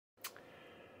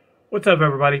What's up,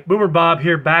 everybody? Boomer Bob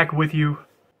here, back with you.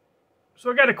 So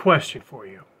I got a question for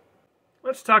you.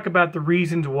 Let's talk about the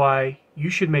reasons why you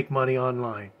should make money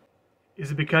online.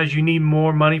 Is it because you need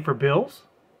more money for bills?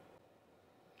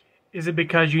 Is it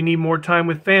because you need more time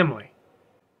with family?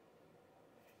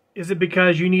 Is it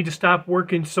because you need to stop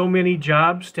working so many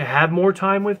jobs to have more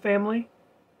time with family?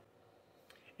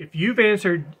 If you've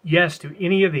answered yes to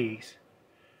any of these,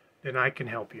 then I can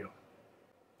help you.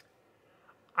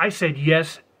 I said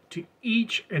yes to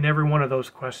each and every one of those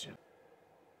questions.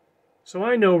 So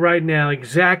I know right now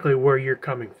exactly where you're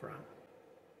coming from.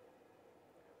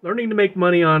 Learning to make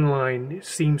money online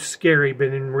seems scary, but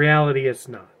in reality it's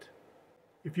not.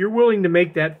 If you're willing to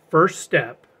make that first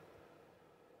step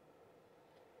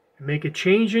and make a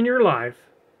change in your life,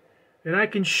 then I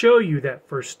can show you that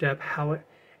first step, how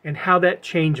that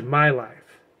changed my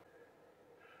life.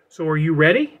 So are you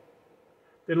ready?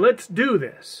 Then let's do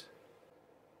this.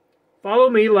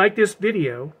 Follow me, like this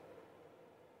video.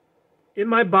 In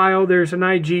my bio, there's an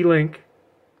IG link.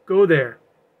 Go there.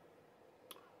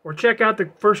 Or check out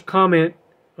the first comment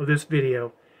of this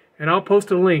video, and I'll post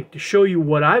a link to show you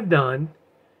what I've done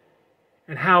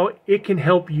and how it can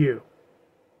help you.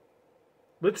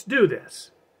 Let's do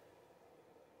this.